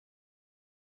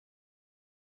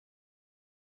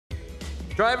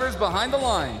Drivers behind the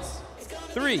lines.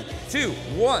 3, 2,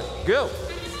 1, go.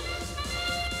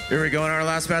 Here we go in our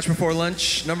last match before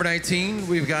lunch. Number 19,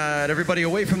 we've got everybody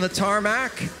away from the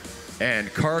tarmac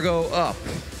and cargo up.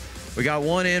 We got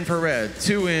 1 in for red,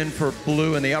 2 in for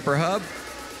blue in the upper hub.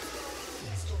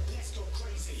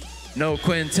 No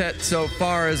quintet so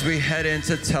far as we head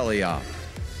into teleop.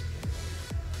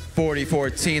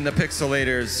 4014, the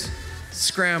Pixelators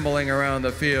scrambling around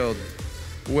the field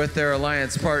with their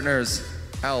alliance partners,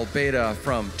 Al Beta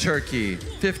from Turkey,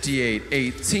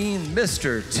 5818,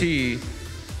 Mr. T.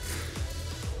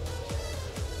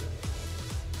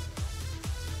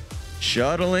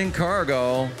 Shuttling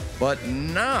cargo, but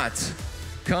not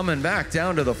coming back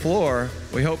down to the floor.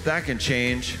 We hope that can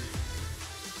change.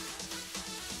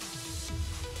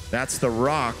 That's the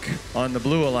Rock on the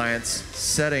Blue Alliance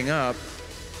setting up.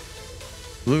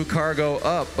 Blue cargo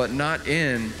up, but not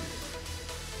in.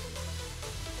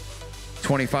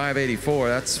 2584,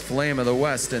 that's Flame of the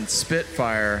West and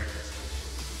Spitfire.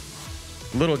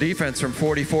 Little defense from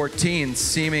 4014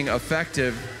 seeming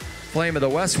effective. Flame of the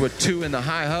West with 2 in the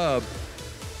high hub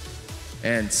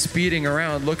and speeding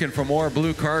around looking for more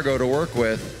blue cargo to work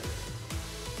with.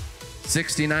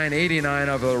 6989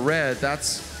 of the red,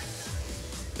 that's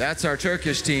our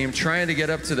Turkish team trying to get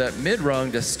up to that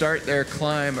mid-rung to start their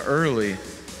climb early.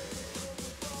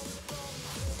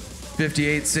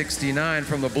 5869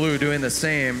 from the blue doing the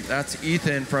same. That's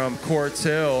Ethan from Quartz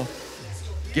Hill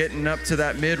getting up to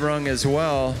that mid-rung as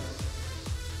well.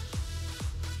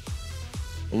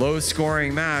 Low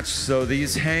scoring match, so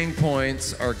these hang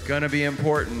points are gonna be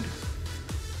important.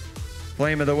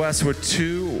 Flame of the West with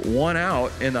 2, 1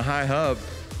 out in the high hub.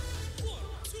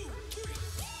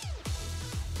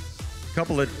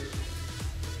 Couple of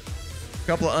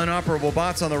unoperable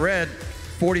bots on the red.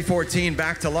 4014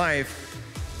 back to life.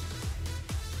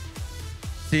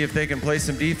 See if they can play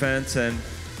some defense and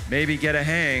maybe get a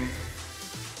hang.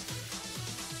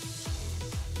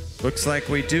 Looks like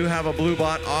we do have a blue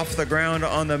bot off the ground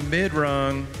on the mid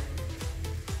rung.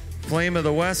 Flame of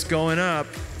the West going up.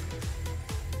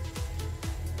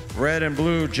 Red and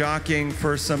blue jockeying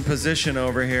for some position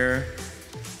over here.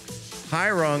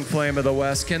 High rung Flame of the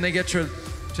West. Can they get to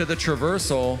the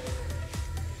traversal?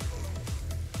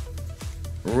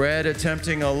 Red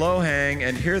attempting a low hang,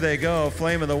 and here they go.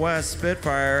 Flame of the West,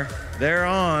 Spitfire. They're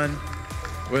on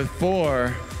with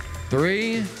 4,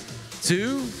 3,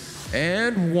 2,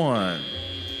 and 1.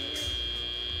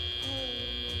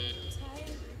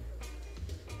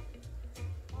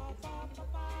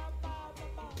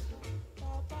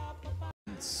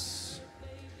 It's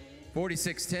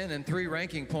 46-10 and 3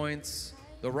 ranking points.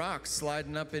 The Rock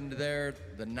sliding up into the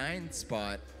 9th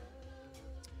spot.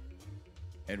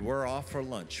 And we're off for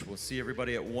lunch. We'll see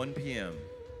everybody at 1 p.m.